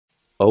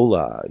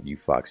Hola, you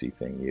foxy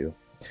thing, you.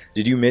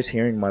 Did you miss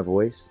hearing my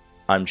voice?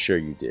 I'm sure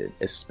you did,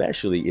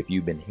 especially if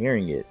you've been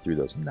hearing it through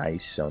those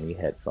nice Sony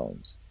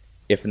headphones.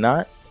 If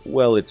not,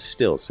 well, it's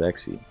still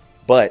sexy.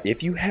 But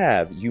if you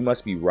have, you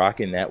must be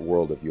rocking that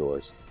world of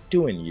yours,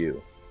 doing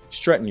you,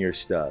 strutting your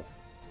stuff.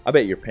 I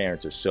bet your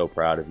parents are so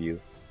proud of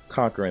you,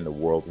 conquering the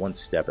world one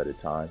step at a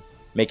time,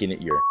 making it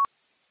your.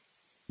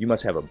 You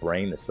must have a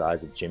brain the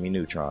size of Jimmy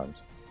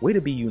Neutron's. Way to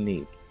be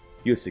unique.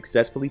 You have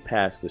successfully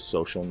passed the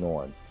social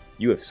norm.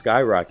 You have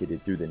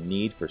skyrocketed through the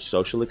need for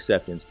social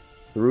acceptance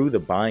through the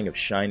buying of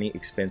shiny,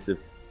 expensive,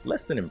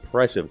 less than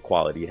impressive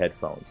quality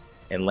headphones,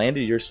 and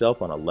landed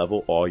yourself on a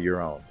level all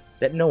your own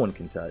that no one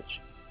can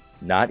touch.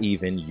 Not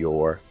even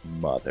your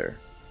mother.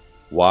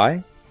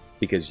 Why?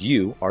 Because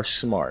you are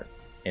smart,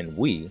 and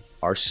we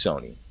are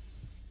Sony.